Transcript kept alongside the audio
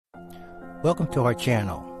Welcome to our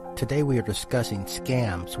channel. Today we are discussing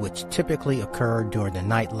scams which typically occur during the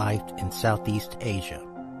nightlife in Southeast Asia.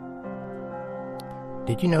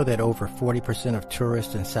 Did you know that over 40% of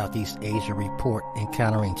tourists in Southeast Asia report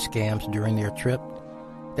encountering scams during their trip?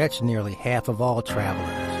 That's nearly half of all travelers.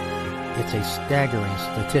 It's a staggering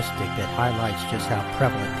statistic that highlights just how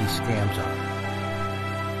prevalent these scams are.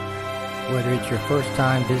 Whether it's your first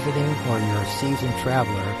time visiting or you're a seasoned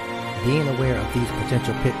traveler, being aware of these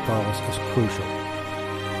potential pitfalls is crucial.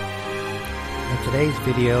 In today's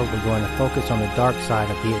video, we're going to focus on the dark side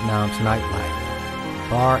of Vietnam's nightlife: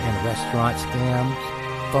 bar and restaurant scams,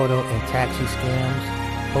 photo and taxi scams,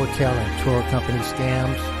 hotel and tour company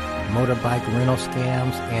scams, motorbike rental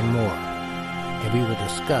scams, and more. And we will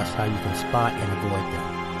discuss how you can spot and avoid them.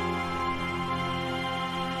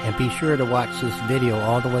 And be sure to watch this video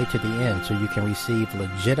all the way to the end so you can receive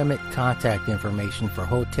legitimate contact information for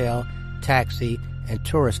hotel, taxi, and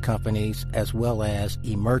tourist companies, as well as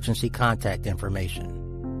emergency contact information.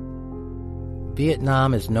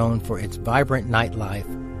 Vietnam is known for its vibrant nightlife,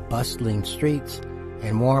 bustling streets,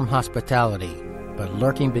 and warm hospitality, but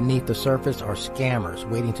lurking beneath the surface are scammers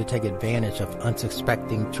waiting to take advantage of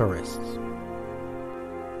unsuspecting tourists.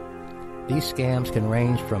 These scams can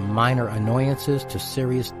range from minor annoyances to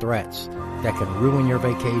serious threats that can ruin your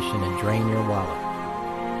vacation and drain your wallet.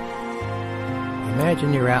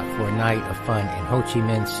 Imagine you're out for a night of fun in Ho Chi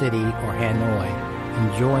Minh City or Hanoi,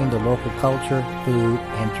 enjoying the local culture, food,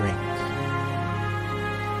 and drinks.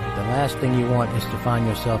 The last thing you want is to find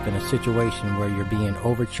yourself in a situation where you're being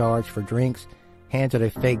overcharged for drinks, handed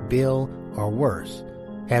a fake bill, or worse,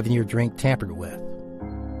 having your drink tampered with.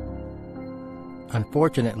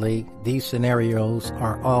 Unfortunately, these scenarios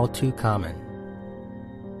are all too common.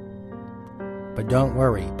 But don't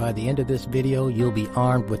worry, by the end of this video, you'll be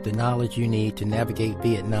armed with the knowledge you need to navigate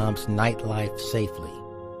Vietnam's nightlife safely.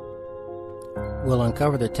 We'll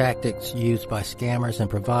uncover the tactics used by scammers and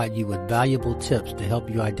provide you with valuable tips to help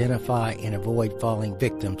you identify and avoid falling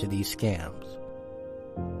victim to these scams.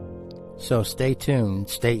 So stay tuned,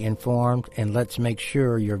 stay informed, and let's make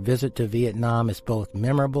sure your visit to Vietnam is both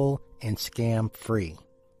memorable and scam-free.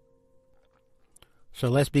 So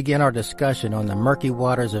let's begin our discussion on the murky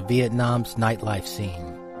waters of Vietnam's nightlife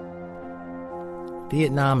scene.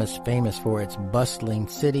 Vietnam is famous for its bustling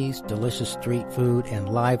cities, delicious street food, and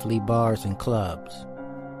lively bars and clubs.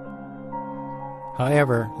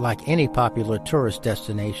 However, like any popular tourist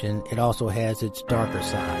destination, it also has its darker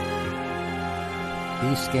side.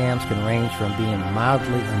 These scams can range from being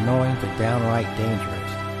mildly annoying to downright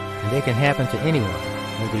dangerous, and they can happen to anyone,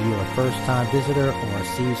 whether you're a first-time visitor or a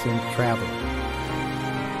seasoned traveler.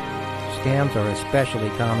 Scams are especially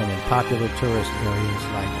common in popular tourist areas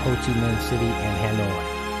like Ho Chi Minh City and Hanoi.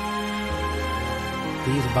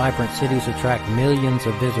 These vibrant cities attract millions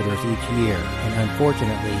of visitors each year, and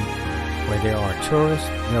unfortunately, where there are tourists,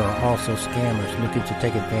 there are also scammers looking to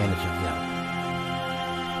take advantage of them.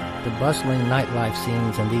 The bustling nightlife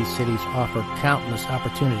scenes in these cities offer countless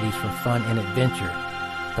opportunities for fun and adventure,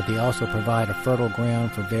 but they also provide a fertile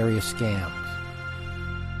ground for various scams.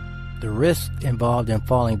 The risks involved in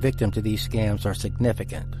falling victim to these scams are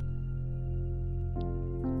significant.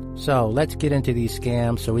 So let's get into these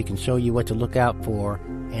scams so we can show you what to look out for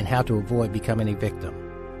and how to avoid becoming a victim.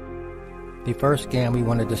 The first scam we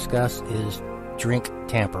want to discuss is drink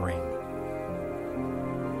tampering.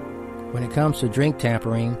 When it comes to drink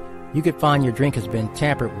tampering, you could find your drink has been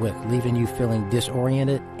tampered with, leaving you feeling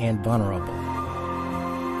disoriented and vulnerable.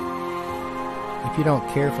 If you don't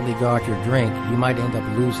carefully guard your drink, you might end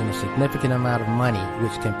up losing a significant amount of money,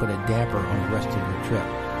 which can put a damper on the rest of your trip.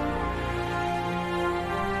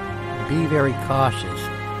 Be very cautious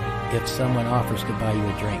if someone offers to buy you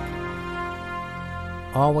a drink.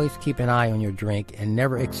 Always keep an eye on your drink and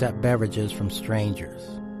never accept beverages from strangers.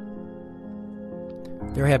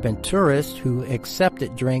 There have been tourists who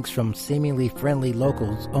accepted drinks from seemingly friendly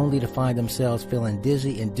locals only to find themselves feeling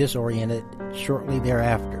dizzy and disoriented shortly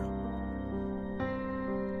thereafter.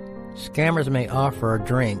 Scammers may offer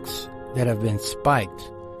drinks that have been spiked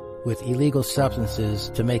with illegal substances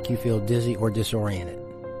to make you feel dizzy or disoriented.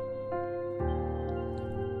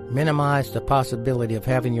 Minimize the possibility of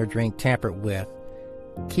having your drink tampered with.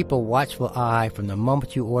 Keep a watchful eye from the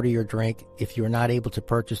moment you order your drink if you are not able to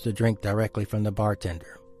purchase the drink directly from the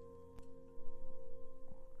bartender.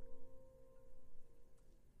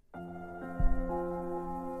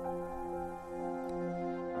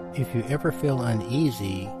 If you ever feel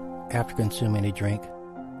uneasy after consuming a drink,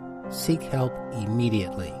 seek help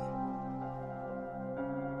immediately.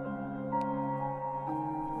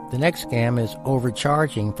 The next scam is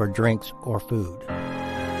overcharging for drinks or food.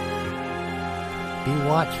 Be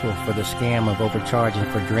watchful for the scam of overcharging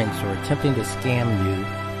for drinks or attempting to scam you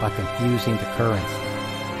by confusing the currency.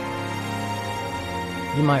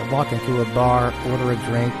 You might walk into a bar, order a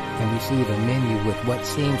drink, and receive a menu with what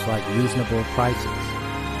seems like reasonable prices.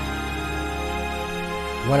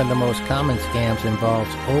 One of the most common scams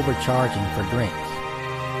involves overcharging for drinks.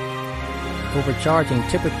 Overcharging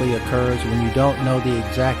typically occurs when you don't know the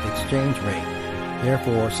exact exchange rate.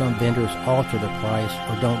 Therefore, some vendors alter the price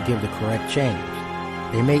or don't give the correct change.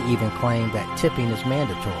 They may even claim that tipping is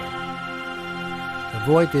mandatory.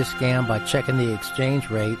 Avoid this scam by checking the exchange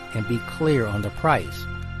rate and be clear on the price.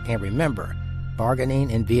 And remember,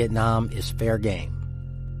 bargaining in Vietnam is fair game.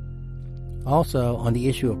 Also, on the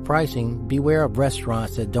issue of pricing, beware of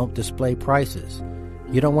restaurants that don't display prices.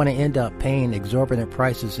 You don't want to end up paying exorbitant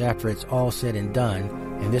prices after it's all said and done,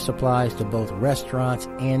 and this applies to both restaurants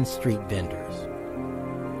and street vendors.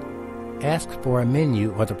 Ask for a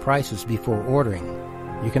menu or the prices before ordering.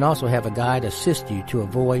 You can also have a guide assist you to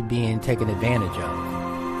avoid being taken advantage of.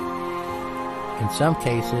 In some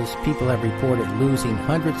cases, people have reported losing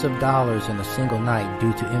hundreds of dollars in a single night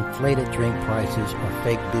due to inflated drink prices or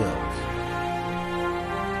fake bills.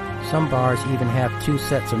 Some bars even have two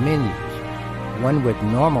sets of menus, one with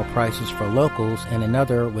normal prices for locals and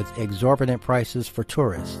another with exorbitant prices for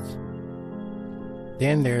tourists.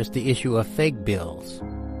 Then there's the issue of fake bills.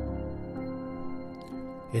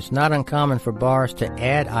 It's not uncommon for bars to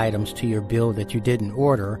add items to your bill that you didn't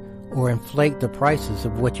order or inflate the prices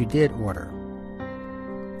of what you did order.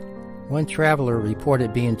 One traveler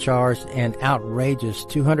reported being charged an outrageous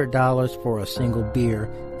 $200 for a single beer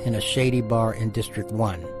in a shady bar in District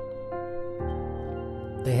 1.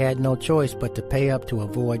 They had no choice but to pay up to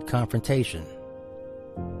avoid confrontation.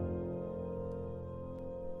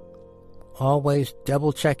 Always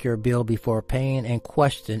double-check your bill before paying and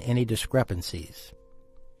question any discrepancies.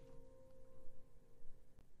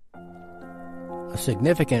 A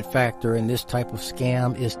significant factor in this type of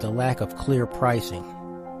scam is the lack of clear pricing.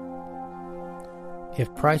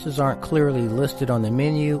 If prices aren't clearly listed on the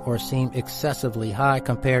menu or seem excessively high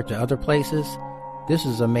compared to other places, this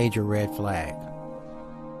is a major red flag.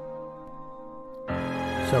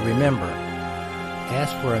 So remember,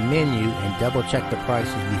 ask for a menu and double-check the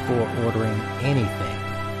prices before ordering anything.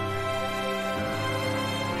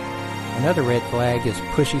 Another red flag is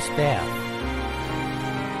pushy staff.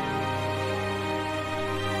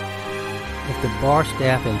 If the bar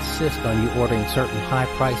staff insist on you ordering certain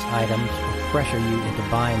high-priced items or pressure you into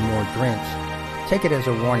buying more drinks, take it as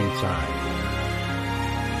a warning sign.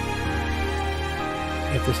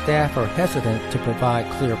 If the staff are hesitant to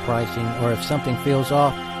provide clear pricing or if something feels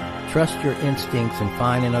off, trust your instincts and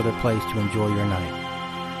find another place to enjoy your night.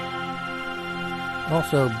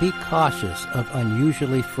 Also, be cautious of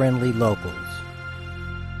unusually friendly locals.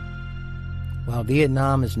 While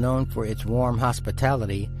Vietnam is known for its warm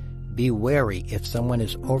hospitality, be wary if someone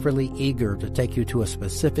is overly eager to take you to a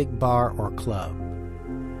specific bar or club.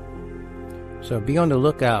 So be on the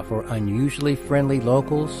lookout for unusually friendly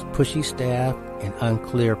locals, pushy staff, and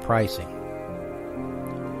unclear pricing.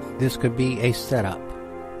 This could be a setup.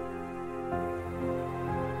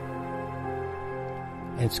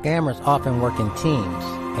 And scammers often work in teams,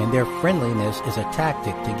 and their friendliness is a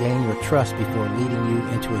tactic to gain your trust before leading you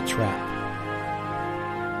into a trap.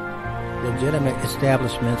 Legitimate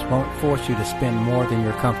establishments won't force you to spend more than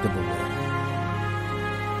you're comfortable with.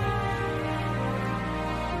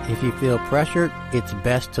 If you feel pressured, it's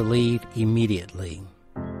best to leave immediately.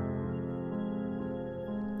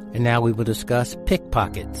 And now we will discuss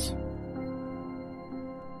pickpockets.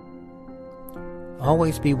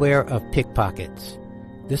 Always beware of pickpockets.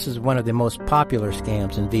 This is one of the most popular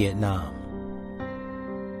scams in Vietnam.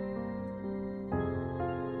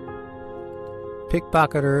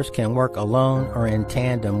 Pickpocketers can work alone or in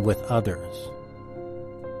tandem with others.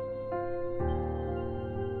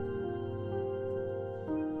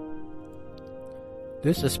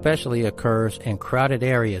 This especially occurs in crowded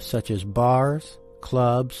areas such as bars,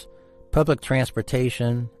 clubs, public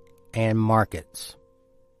transportation, and markets.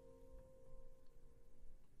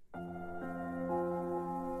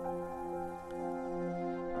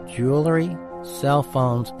 Jewelry, cell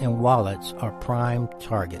phones, and wallets are prime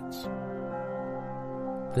targets.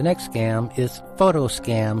 The next scam is photo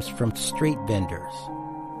scams from street vendors.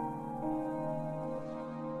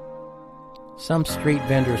 Some street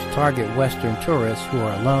vendors target Western tourists who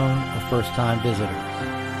are alone or first-time visitors.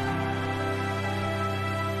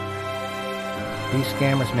 These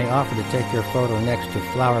scammers may offer to take your photo next to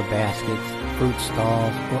flower baskets, fruit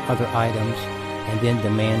stalls, or other items, and then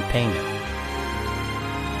demand payment.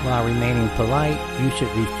 While remaining polite, you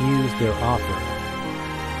should refuse their offer.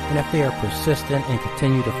 And if they are persistent and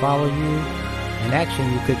continue to follow you, an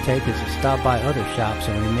action you could take is to stop by other shops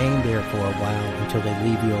and remain there for a while until they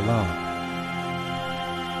leave you alone.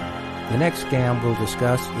 The next scam we'll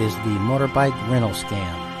discuss is the motorbike rental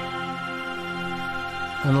scam.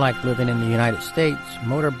 Unlike living in the United States,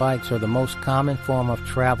 motorbikes are the most common form of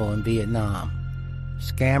travel in Vietnam.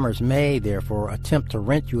 Scammers may, therefore, attempt to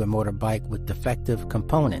rent you a motorbike with defective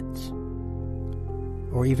components.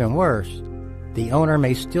 Or even worse, the owner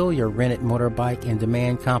may steal your rented motorbike and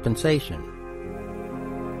demand compensation.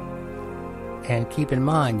 And keep in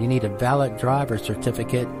mind, you need a valid driver's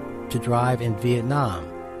certificate to drive in Vietnam.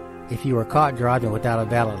 If you are caught driving without a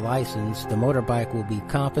valid license, the motorbike will be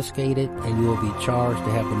confiscated and you will be charged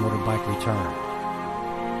to have the motorbike returned.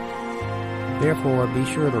 Therefore, be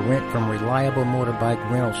sure to rent from reliable motorbike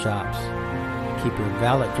rental shops. Keep your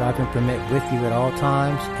valid driving permit with you at all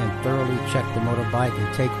times and thoroughly check the motorbike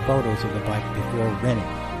and take photos of the bike before renting.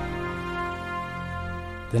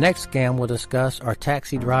 The next scam we'll discuss are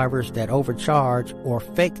taxi drivers that overcharge or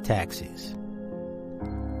fake taxis.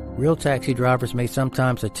 Real taxi drivers may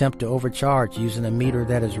sometimes attempt to overcharge using a meter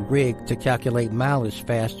that is rigged to calculate mileage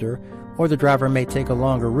faster, or the driver may take a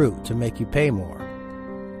longer route to make you pay more.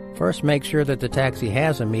 First, make sure that the taxi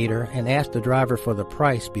has a meter and ask the driver for the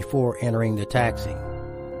price before entering the taxi.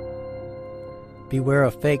 Beware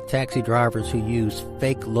of fake taxi drivers who use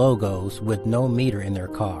fake logos with no meter in their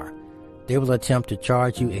car. They will attempt to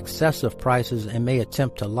charge you excessive prices and may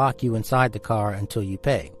attempt to lock you inside the car until you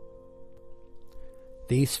pay.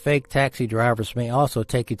 These fake taxi drivers may also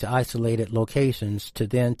take you to isolated locations to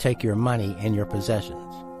then take your money and your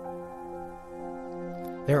possessions.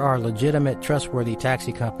 There are legitimate, trustworthy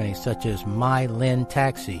taxi companies such as My Lin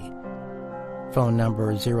Taxi, phone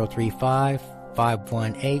number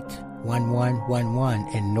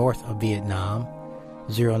 035-518-1111 in north of Vietnam,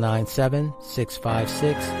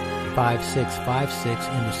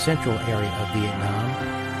 097-656-5656 in the central area of Vietnam,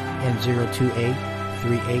 and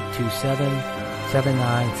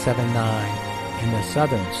 028-3827-7979 in the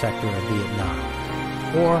southern sector of Vietnam,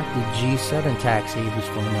 or the G7 taxi whose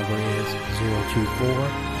phone number is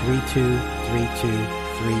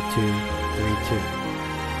 024-3232-3232.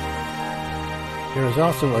 There is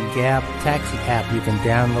also a Gab taxi app you can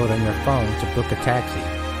download on your phone to book a taxi.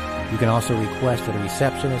 You can also request that a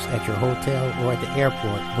receptionist at your hotel or at the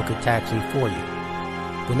airport book a taxi for you.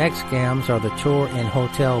 The next scams are the tour and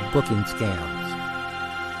hotel booking scams.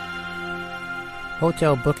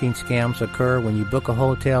 Hotel booking scams occur when you book a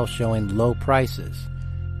hotel showing low prices.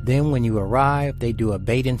 Then when you arrive, they do a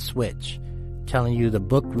bait and switch, telling you the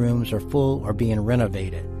booked rooms are full or being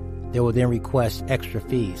renovated. They will then request extra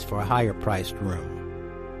fees for a higher priced room.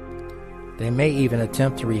 They may even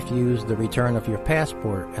attempt to refuse the return of your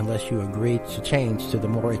passport unless you agree to change to the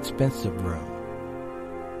more expensive room.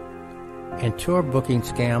 And tour booking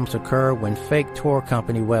scams occur when fake tour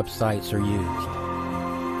company websites are used.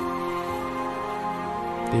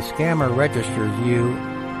 The scammer registers you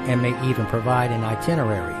and may even provide an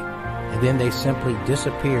itinerary, and then they simply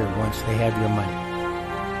disappear once they have your money.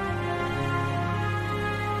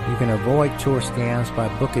 You can avoid tour scams by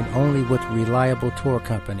booking only with reliable tour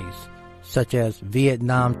companies, such as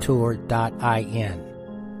VietnamTour.in,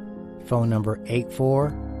 phone number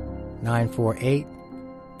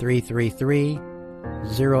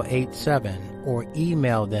 84-948-333-087, or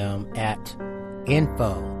email them at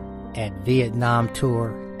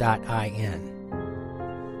info@vietnamtour.in.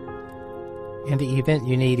 In the event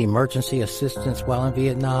you need emergency assistance while in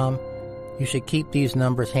Vietnam, you should keep these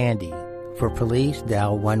numbers handy. For police,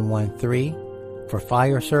 dial 113. For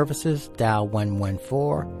fire services, dial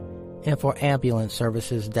 114. And for ambulance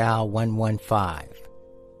services, dial 115.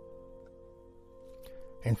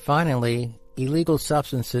 And finally, illegal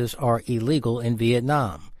substances are illegal in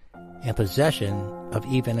Vietnam, and possession of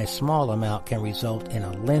even a small amount can result in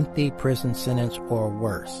a lengthy prison sentence or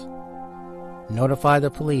worse. Notify the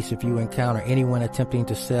police if you encounter anyone attempting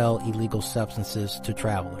to sell illegal substances to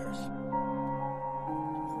travelers.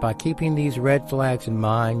 By keeping these red flags in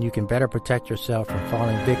mind, you can better protect yourself from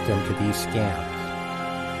falling victim to these scams.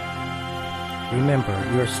 Remember,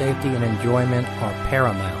 your safety and enjoyment are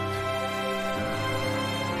paramount.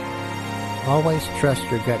 Always trust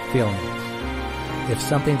your gut feelings. If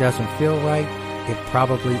something doesn't feel right, it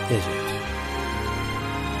probably isn't.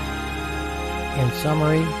 In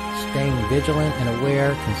summary, staying vigilant and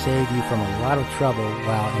aware can save you from a lot of trouble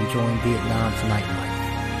while enjoying Vietnam's nightlife.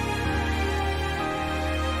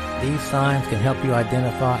 These signs can help you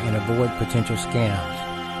identify and avoid potential scams,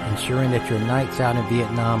 ensuring that your nights out in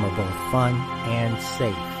Vietnam are both fun and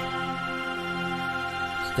safe.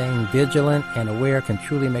 staying vigilant and aware can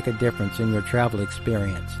truly make a difference in your travel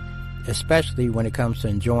experience, especially when it comes to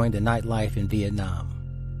enjoying the nightlife in Vietnam.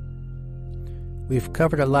 We've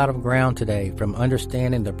covered a lot of ground today, from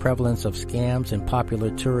understanding the prevalence of scams in popular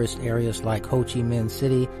tourist areas like Ho Chi Minh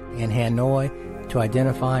City and Hanoi to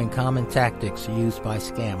identifying common tactics used by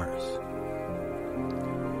scammers.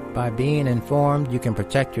 By being informed, you can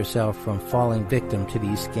protect yourself from falling victim to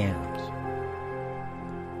these scams.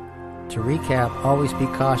 To recap, always be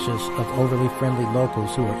cautious of overly friendly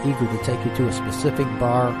locals who are eager to take you to a specific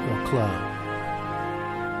bar or club.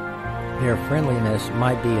 Their friendliness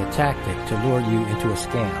might be a tactic to lure you into a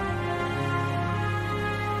scam.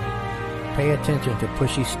 Pay attention to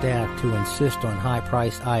pushy staff who insist on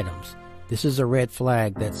high-priced items. This is a red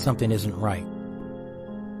flag that something isn't right.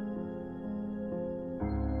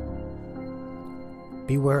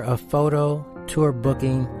 Beware of photo, tour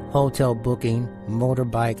booking, hotel booking,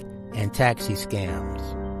 motorbike, and taxi scams.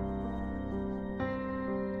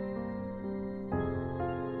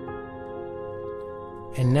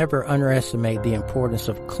 And never underestimate the importance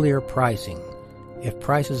of clear pricing. If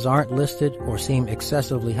prices aren't listed or seem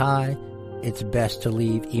excessively high, it's best to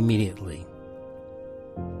leave immediately.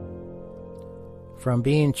 From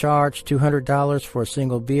being charged $200 for a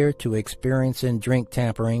single beer to experiencing drink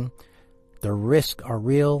tampering, the risks are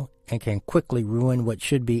real and can quickly ruin what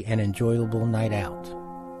should be an enjoyable night out.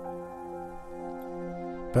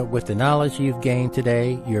 But with the knowledge you've gained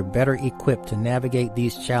today, you're better equipped to navigate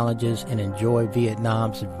these challenges and enjoy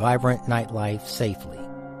Vietnam's vibrant nightlife safely.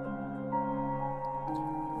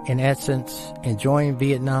 In essence, enjoying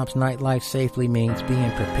Vietnam's nightlife safely means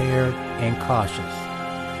being prepared and cautious.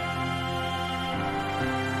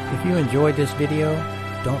 If you enjoyed this video,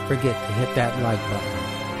 don't forget to hit that like button.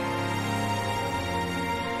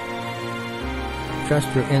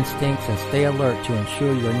 Trust your instincts and stay alert to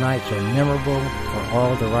ensure your nights are memorable for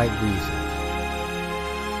all the right reasons.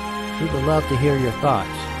 We would love to hear your thoughts.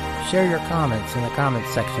 Share your comments in the comments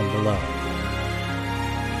section below.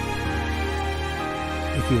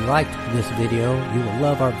 If you liked this video, you will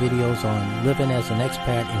love our videos on living as an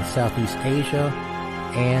expat in Southeast Asia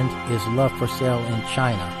and Is Love for Sale in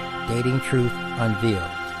China? Dating Truth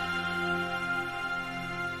Unveiled.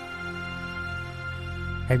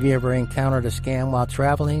 Have you ever encountered a scam while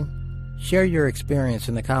traveling? Share your experience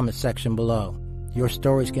in the comments section below. Your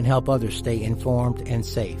stories can help others stay informed and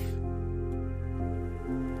safe.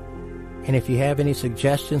 And if you have any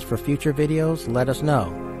suggestions for future videos, let us know.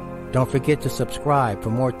 Don't forget to subscribe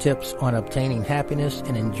for more tips on obtaining happiness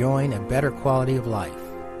and enjoying a better quality of life.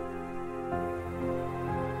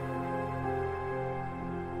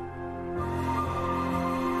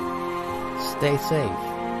 Stay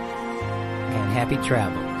safe and happy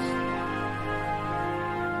travels.